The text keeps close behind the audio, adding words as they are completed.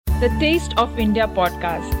The test of India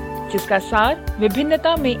podcast, जिसका सार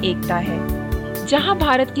विभिन्नता में एकता है। जहां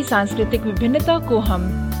भारत की सांस्कृतिक विभिन्नता को हम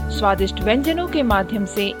स्वादिष्ट व्यंजनों के माध्यम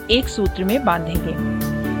से एक सूत्र में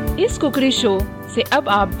बांधेंगे। इस कुकरी शो से अब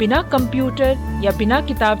आप बिना कंप्यूटर या बिना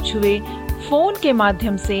किताब छुए फोन के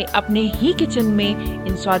माध्यम से अपने ही किचन में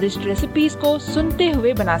इन स्वादिष्ट रेसिपीज को सुनते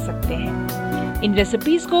हुए बना सकते हैं। इन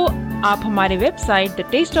रेसिपीज को आप हमारे वेबसाइट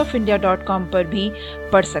thetasteofindia.com पर भी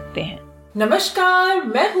पढ़ सकते हैं। नमस्कार,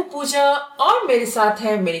 मैं हूँ पूजा और मेरे साथ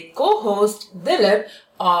है मेरे को होस्ट दिलीप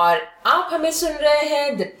और आप हमें सुन रहे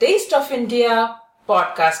हैं the test of India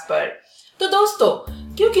podcast पर। तो दोस्तों,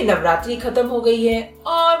 क्योंकि नवरात्रि खत्म हो गई है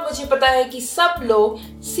और मुझे पता है कि सब लोग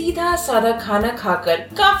सीधा साधा खाना खाकर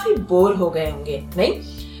काफी बोर हो गए होंगे,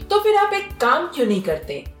 नहीं? तो फिर आप एक काम क्यों नहीं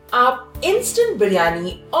करते, आप इंस्टेंट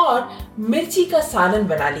बिरयानी और मिर्ची का सालन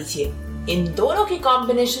बना लीजिए। इन दोनों की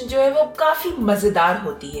कॉम्बिनेशन जो है वो काफी मजेदार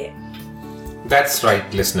होती है। That's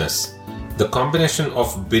right, listeners. The combination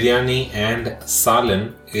of biryani and salan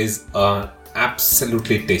is an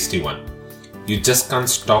absolutely tasty one. You just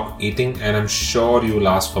can't stop eating, and I'm sure you'll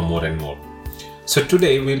ask for more and more. So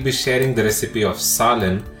today we'll be sharing the recipe of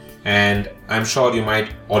salan, and I'm sure you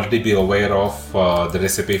might already be aware of the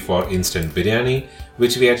recipe for instant biryani,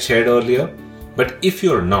 which we had shared earlier. But if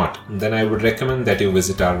you're not, then I would recommend that you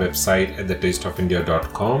visit our website at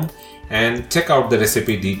thetasteofindia.com and check out the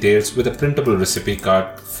recipe details with a printable recipe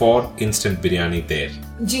card for instant biryani there.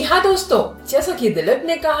 जी हाँ दोस्तों, जैसा कि दिलीप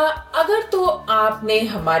ने कहा, अगर तो आपने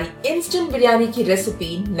हमारी इंस्टेंट बिरयानी की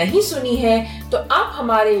रेसिपी नहीं सुनी है तो आप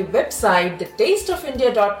हमारे वेबसाइट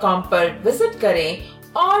thetasteofindia.com पर विजिट करें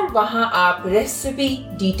और वहाँ आप रेसिपी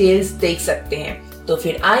डिटेल्स देख सकते हैं। तो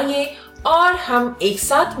फिर आइए और हम एक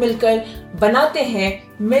साथ मिलकर बनाते हैं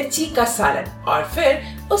मिर्ची का सालन और फिर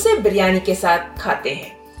उसे बिरयानी के साथ खाते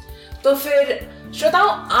हैं। तो फिर श्रोताओ,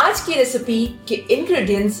 आज की रेसिपी के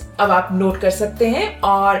इंग्रेडिएंट्स अब आप नोट कर सकते हैं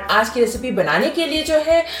और आज की रेसिपी बनाने के लिए जो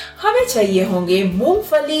है हमें चाहिए होंगे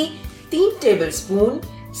मूंगफली 3 टेबलस्पून,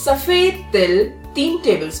 सफेद तिल 3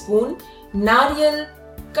 टेबलस्पून, नारियल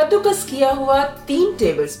कद्दूकस किया हुआ 3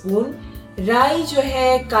 टेबलस्पून, राई जो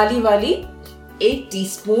है काली वाली 1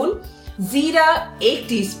 टीस्पून, जीरा 1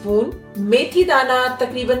 टीस्पून, मेथी दाना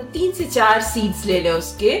तकरीबन 3 से 4 सीड्स ले लें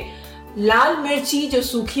उसके, लाल मिर्ची जो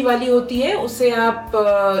सूखी वाली होती है उसे आप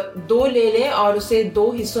 2 ले लें और उसे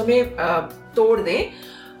 2 हिस्सों में तोड़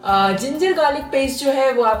दें। जिंजर गार्लिक पेस्ट जो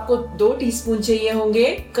है वो आपको 2 टीस्पून चाहिए होंगे,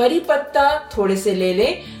 करी पत्ता थोड़े से ले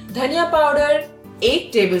लें, धनिया पाउडर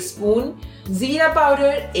 1 टेबलस्पून, जीरा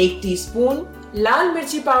पाउडर 1 टीस्पून, लाल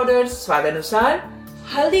मिर्ची पाउडर स्वाद अनुसार,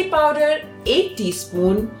 हल्दी पाउडर 1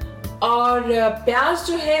 टीस्पून और प्याज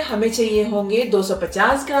जो है हमें चाहिए होंगे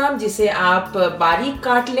 250 ग्राम, जिसे आप बारीक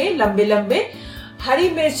काट लें लंबे लंबे। हरी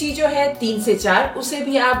मिर्ची जो है 3 से 4, उसे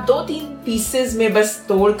भी आप 2-3 पीसेस में बस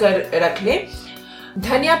तोड़ कर रख लें।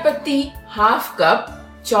 धनिया पत्ती ½ कप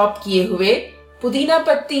चॉप किए हुए, पुदीना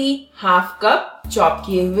पत्ती ½ कप चॉप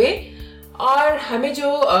किए हुए और हमें जो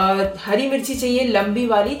हरी मिर्ची चाहिए लंबी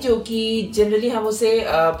वाली, जो कि जनरली हम उसे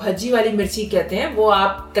भज्जी वाली मिर्ची कहते हैं, वो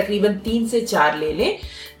आप तकरीबन 3 से 4 ले लें।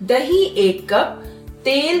 दही 1 कप,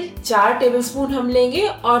 तेल 4 टेबलस्पून हम लेंगे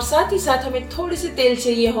और साथ ही साथ हमें थोड़े से तेल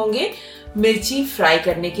चाहिए होंगे मिर्ची फ्राई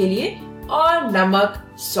करने के लिए और नमक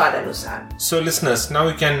स्वाद अनुसार। So listeners, now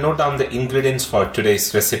you can note down the ingredients for today's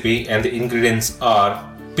recipe, and the ingredients are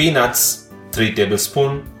peanuts 3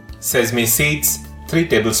 tablespoon, sesame seeds 3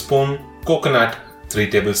 tablespoon, coconut 3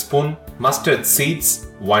 tablespoon, mustard seeds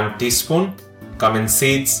 1 teaspoon, cumin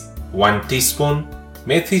seeds 1 teaspoon,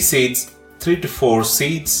 methi seeds 3 to 4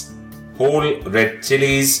 seeds, whole red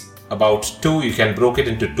chilies about 2, you can break it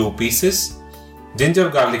into 2 pieces, ginger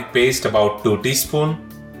garlic paste about 2 teaspoon,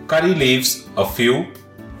 curry leaves a few,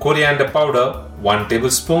 coriander powder 1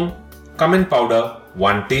 tablespoon, cumin powder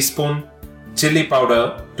 1 teaspoon, chili powder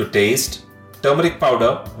to taste, turmeric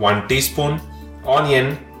powder 1 teaspoon,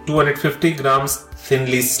 onion 250 grams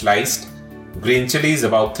thinly sliced, green chilies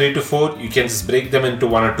about 3 to 4, you can just break them into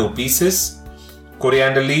 1 or 2 pieces,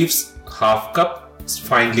 coriander leaves ½ cup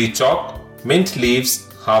finely chopped, mint leaves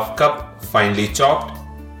 ½ cup finely chopped,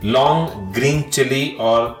 long green chili,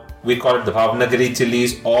 or we call it the Bhavnagari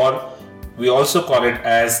chilies, or we also call it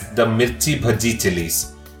as the mirchi bhaji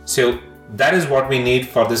chilies. So that is what we need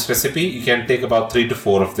for this recipe. You can take about 3 to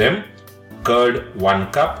 4 of them. Curd 1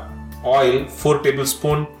 cup, oil 4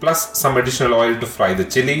 tablespoon plus some additional oil to fry the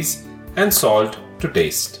chilies, and salt to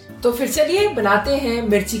taste. तो फिर चलिए बनाते हैं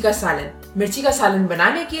मिर्ची का सालन। मिर्ची का सालन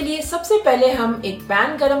बनाने के लिए सबसे पहले हम एक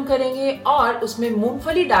पैन गरम करेंगे और उसमें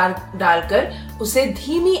मूंगफली डालकर उसे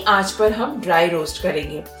धीमी आंच पर हम ड्राई रोस्ट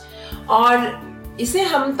करेंगे और इसे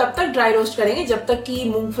हम तब तक ड्राई रोस्ट करेंगे जब तक कि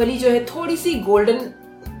मूंगफली जो है थोड़ी सी गोल्डन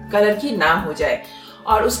कलर की ना हो जाए।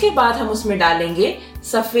 और उसके बाद हम उसमें डालेंगे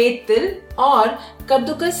सफेद तिल और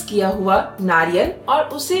कद्दूकस किया हुआ नारियल, और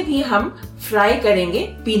उसे भी हम फ्राई करेंगे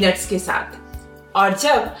पीनट्स के साथ। और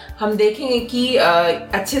जब हम देखेंगे कि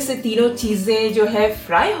अच्छे से तीनों चीजें जो है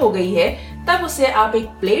फ्राई हो गई है, तब उसे आप एक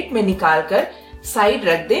प्लेट में निकाल कर साइड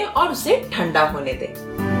रख दें और उसे ठंडा होने दें।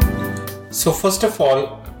 So first of all,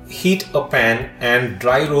 heat a pan and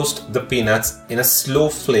dry roast the peanuts in a slow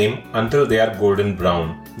flame until they are golden brown.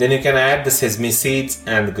 Then you can add the sesame seeds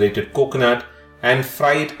and the grated coconut and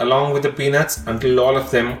fry it along with the peanuts until all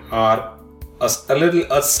of them are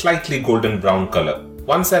a slightly golden brown color.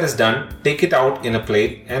 Once that is done, take it out in a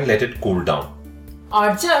plate and let it cool down.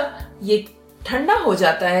 और जब ये ठंडा हो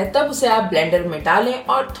जाता है तब उसे आप ब्लेंडर में डालें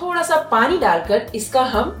और थोड़ा सा पानी डालकर इसका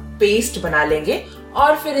हम पेस्ट बना लेंगे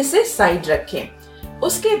और फिर इसे साइड रखें।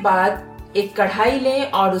 उसके बाद एक कढ़ाई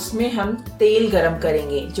लें और उसमें हम तेल गरम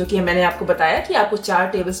करेंगे, जो कि मैंने आपको बताया कि आपको 4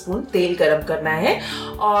 टेबलस्पून तेल गरम करना है।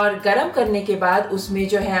 और गरम करने के बाद उसमें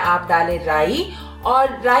जो है आप डालें राई,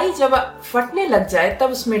 और राई जब फटने लग जाए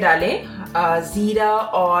तब उसमें डालें जीरा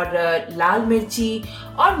और लाल मिर्ची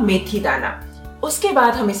और मेथी दाना। उसके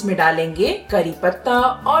बाद हम इसमें डालेंगे करी पत्ता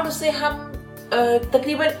और उसे हम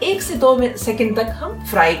तकरीबन 1 से 2 सेकंड तक हम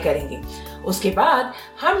फ्राई करेंगे। उसके बाद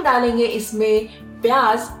हम डालेंगे इसमें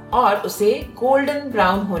प्याज और उसे गोल्डन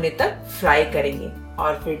ब्राउन होने तक फ्राई करेंगे,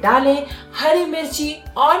 और फिर डालें हरी मिर्ची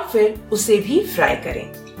और फिर उसे भी फ्राई करें।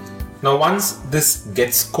 Now once this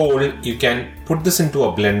gets cold, you can put this into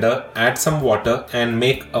a blender, add some water and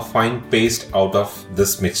make a fine paste out of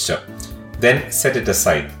this mixture. Then set it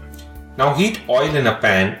aside. Now heat oil in a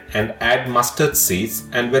pan and add mustard seeds,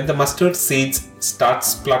 and when the mustard seeds start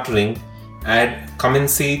spluttering, add cumin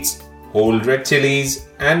seeds, whole red chilies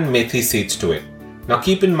and methi seeds to it. Now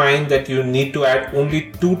keep in mind that you need to add only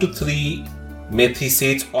 2 to 3 methi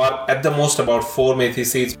seeds, or at the most about 4 methi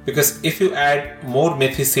seeds, because if you add more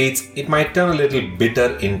methi seeds, it might turn a little bitter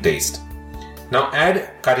in taste. Now add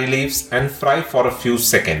curry leaves and fry for a few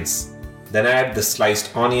seconds. Then add the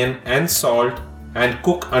sliced onion and salt and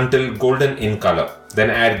cook until golden in color. Then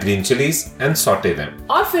add green chilies and saute them.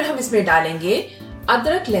 और फिर हम इसमें डालेंगे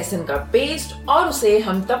अदरक लहसुन का paste, और उसे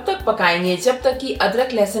हम तब तक पकाएंगे जब तक कि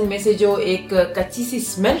अदरक लहसुन में से जो एक कच्ची सी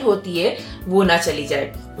स्मेल होती है वो ना चली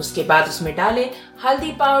जाए। उसके बाद उसमें डालें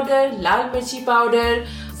हल्दी पाउडर, लाल मिर्ची पाउडर,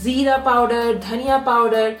 जीरा पाउडर, धनिया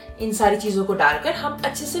पाउडर। इन सारी चीजों को डालकर हम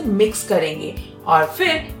अच्छे से मिक्स करेंगे, और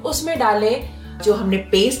फिर उसमें डालें जो हमने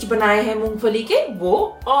पेस्ट बनाए हैं मूंगफली के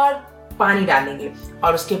वो, और पानी डालेंगे।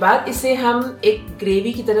 और उसके बाद इसे हम एक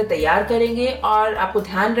ग्रेवी की तरह तैयार करेंगे। और आपको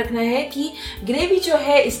ध्यान रखना है कि ग्रेवी जो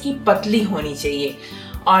है इसकी पतली होनी चाहिए,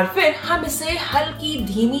 और फिर हम इसे हल्की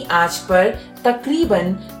धीमी आंच पर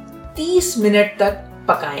तकरीबन 30 मिनट तक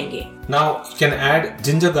पकाएंगे। Now you can add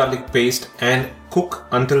ginger garlic paste and cook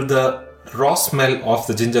until the raw smell of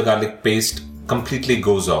the ginger garlic paste completely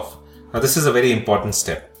goes off. Now this is a very important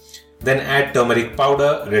step. Then add turmeric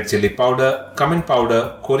powder, red chili powder, cumin powder,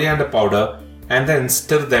 coriander powder, and then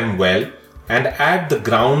stir them well, and add the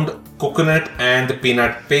ground coconut and the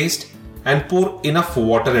peanut paste and pour enough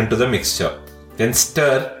water into the mixture. Then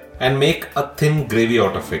stir and make a thin gravy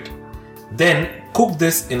out of it. Then cook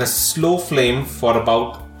this in a slow flame for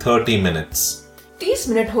about 30 minutes. 30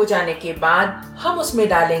 minute हो जाने के बाद हम उसमें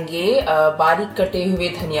डालेंगे बारीक कटे हुए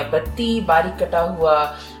धनिया पत्ती, बारीक कटा हुआ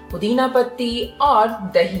पुदीना पत्ती और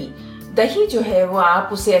दही। दही जो है वो आप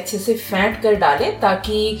उसे अच्छे से फेंट कर डालें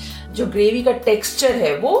ताकि जो ग्रेवी का टेक्सचर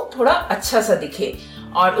है वो थोड़ा अच्छा सा दिखे।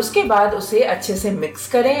 और उसके बाद उसे अच्छे से मिक्स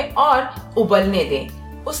करें और उबलने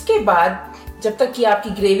दें। उसके बाद जब तक कि आपकी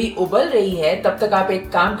ग्रेवी उबल रही है तब तक आप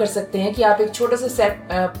एक काम कर सकते हैं कि आप एक छोटा सा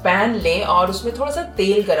पैन लें और उसमें थोड़ा सा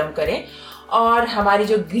तेल गरम करें, और हमारी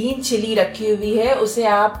जो ग्रीन चिली रखी हुई है उसे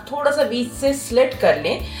आप थोड़ा सा बीच से स्लिट कर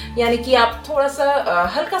लें, यानी कि आप थोड़ा सा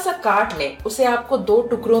हल्का सा काट लें। उसे आपको 2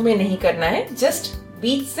 टुकड़ों में नहीं करना है, जस्ट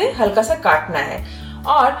बीच से हल्का सा काटना है।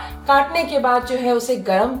 और काटने के बाद जो है उसे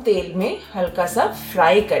गरम तेल में हल्का सा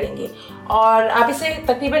फ्राई करेंगे, और आप इसे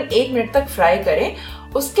तकरीबन 1 मिनट तक फ्राई करें।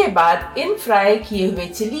 उसके बाद इन फ्राई किए हुए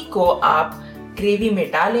चिली को आप ग्रेवी में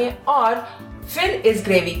डालें और फिर इस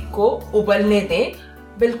ग्रेवी को उबलने दें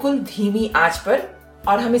बिल्कुल धीमी आंच पर।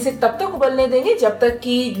 और हम इसे तब तक उबलने देंगे जब तक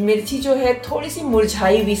कि मिर्ची जो है थोड़ी सी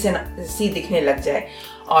मुरझाई हुई सी दिखने लग जाए।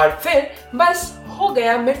 और फिर बस हो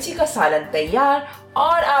गया मिर्ची का सालन तैयार।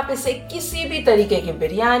 और आप इसे किसी भी तरीके की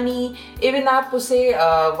बिरयानी, इवन आप उसे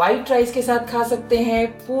व्हाइट राइस के साथ खा सकते हैं,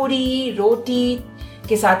 पूरी रोटी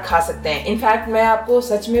के साथ खा सकते हैं। इनफैक्ट मैं आपको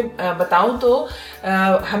सच में बताऊं तो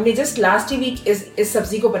हमने जस्ट लास्ट वीक इस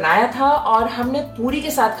सब्जी को बनाया था और हमने पूरी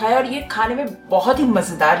के साथ खाया, और ये खाने में बहुत ही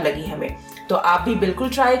मजेदार लगी हमें। तो आप भी बिल्कुल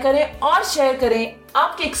ट्राई करें और शेयर करें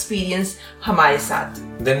आपके एक्सपीरियंस हमारे साथ।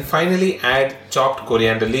 Then finally add chopped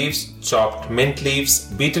coriander leaves, chopped mint leaves,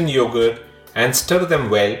 beaten yogurt and stir them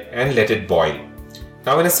well and let it boil.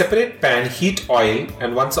 Now in a separate pan, heat oil,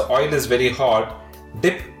 and once the oil is very hot,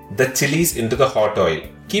 dip the chilies into the hot oil.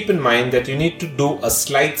 Keep in mind that you need to do a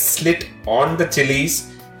slight slit on the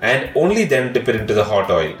chilies and only then dip it into the hot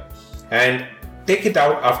oil. And take it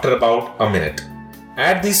out after about a minute.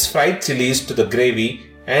 Add these fried chilies to the gravy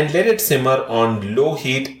and let it simmer on low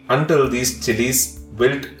heat until these chilies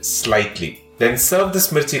wilt slightly. Then serve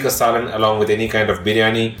this mirchi ka salan along with any kind of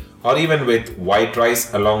biryani or even with white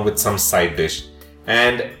rice along with some side dish.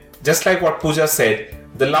 And just like what Pooja said,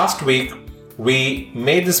 the last week we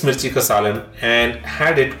made this mirchi ka salan and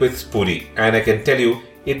had it with puri, and I can tell you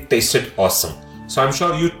it tasted awesome. So I'm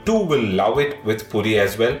sure you too will love it with puri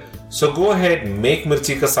as well. So go ahead, make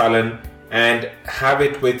mirchi ka salan and have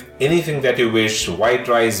it with anything that you wish, white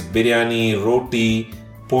rice, biryani, roti,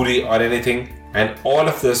 puri or anything, and all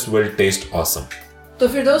of this will taste awesome. तो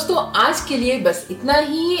फिर दोस्तों आज के लिए बस इतना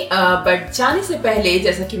ही, but जाने से पहले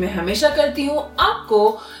जैसा कि मैं हमेशा करती हूँ,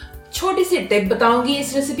 आपको छोटी सी टिप बताऊंगी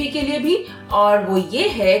इस रेसिपी के लिए भी, और वो ये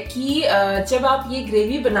है कि जब आप ये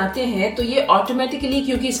ग्रेवी बनाते हैं तो ये ऑटोमेटिकली,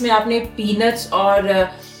 क्योंकि इसमें आपने पीनट्स और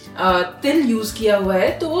तिल यूज किया हुआ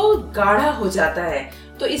है, तो वो गाढ़ा हो जाता है।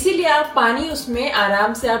 तो इसीलिए आप पानी उसमें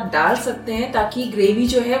आराम से आप डाल सकते हैं ताकि ग्रेवी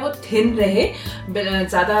जो है वो थिन रहे,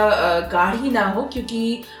 ज्यादा गाढ़ी ना हो,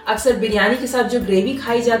 क्योंकि अक्सर बिरयानी के साथ जो ग्रेवी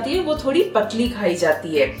खाई जाती है वो थोड़ी पतली खाई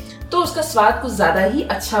जाती है, तो उसका स्वाद कुछ ज्यादा ही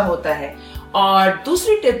अच्छा होता है। और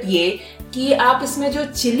दूसरी टिप ये कि आप इसमें जो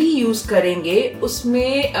चिली यूज करेंगे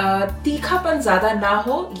उसमें तीखापन ज्यादा ना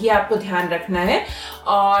हो, ये आपको ध्यान रखना है।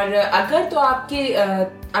 और अगर तो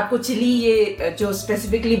आपको चिली, ये जो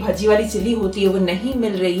स्पेसिफिकली भजी वाली चिली होती है वो नहीं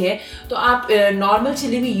मिल रही है, तो आप नॉर्मल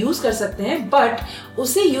चिली भी यूज कर सकते हैं, बट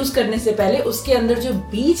उसे यूज करने से पहले उसके अंदर जो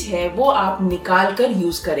बीज है वो आप निकाल कर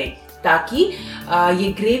यूज करें, ताकि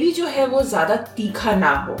ये ग्रेवी जो है वो ज्यादा तीखा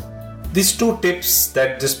ना हो। These two tips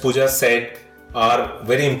that just Pooja said are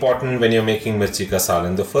very important when you're making mirchi ka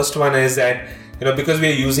salan. The first one is that, because we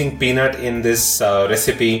are using peanut in this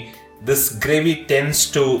recipe, this gravy tends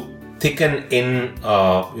to thicken in,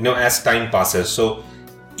 as time passes. So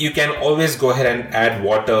you can always go ahead and add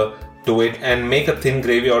water to it and make a thin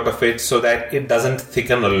gravy out of it so that it doesn't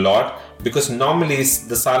thicken a lot, because normally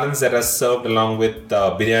the salans that are served along with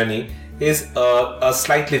biryani is a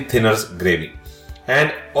slightly thinner gravy.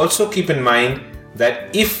 And also keep in mind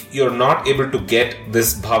that if you're not able to get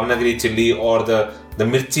this Bhavnagari chili or the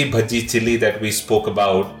mirchi bhaji chili that we spoke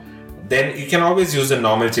about, then you can always use the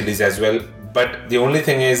normal chilies as well. But the only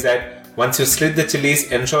thing is that once you slit the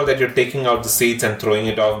chilies, ensure that you're taking out the seeds and throwing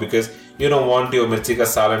it off, because you don't want your mirchi ka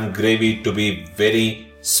salan gravy to be very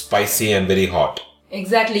spicy and very hot.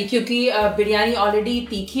 Exactly, क्योंकि biryani already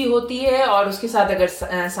तीखी होती है और उसके साथ अगर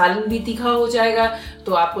सालन भी तीखा हो जाएगा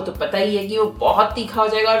तो आपको तो पता ही है कि वो बहुत तीखा हो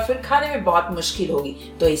जाएगा और फिर खाने में बहुत मुश्किल होगी।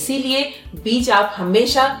 तो इसीलिए बीज आप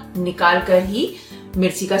हमेशा निकाल कर ही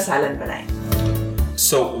मिर्ची का सालन बनाएं।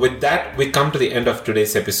 So with that we come to the end of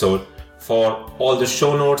today's episode. For all the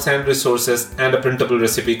show notes and resources and a printable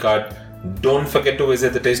recipe card, don't forget to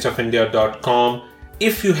visit thetasteofindia.com.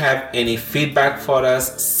 If you have any feedback for us,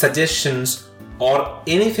 suggestions, or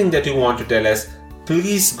anything that you want to tell us,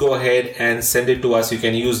 please go ahead and send it to us. You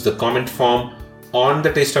can use the comment form on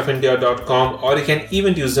thetasteofindia.com, or you can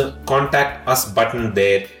even use the contact us button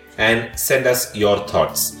there and send us your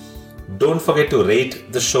thoughts. Don't forget to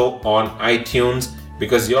rate the show on iTunes,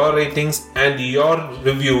 because your ratings and your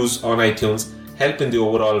reviews on iTunes help in the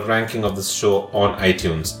overall ranking of this show on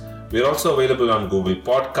iTunes. We're also available on Google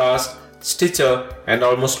Podcast, Stitcher, and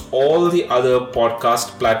almost all the other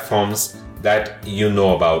podcast platforms that you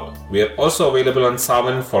know about. We are also available on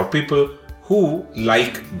Saavn for people who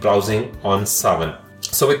like browsing on Saavn.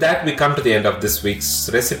 So with that, we come to the end of this week's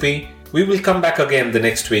recipe. We will come back again the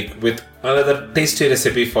next week with another tasty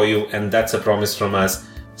recipe for you, and that's a promise from us.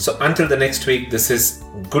 So until the next week, this is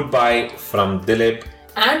goodbye from Dilip.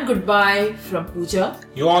 And goodbye from Pooja.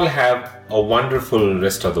 You all have a wonderful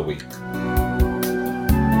rest of the week.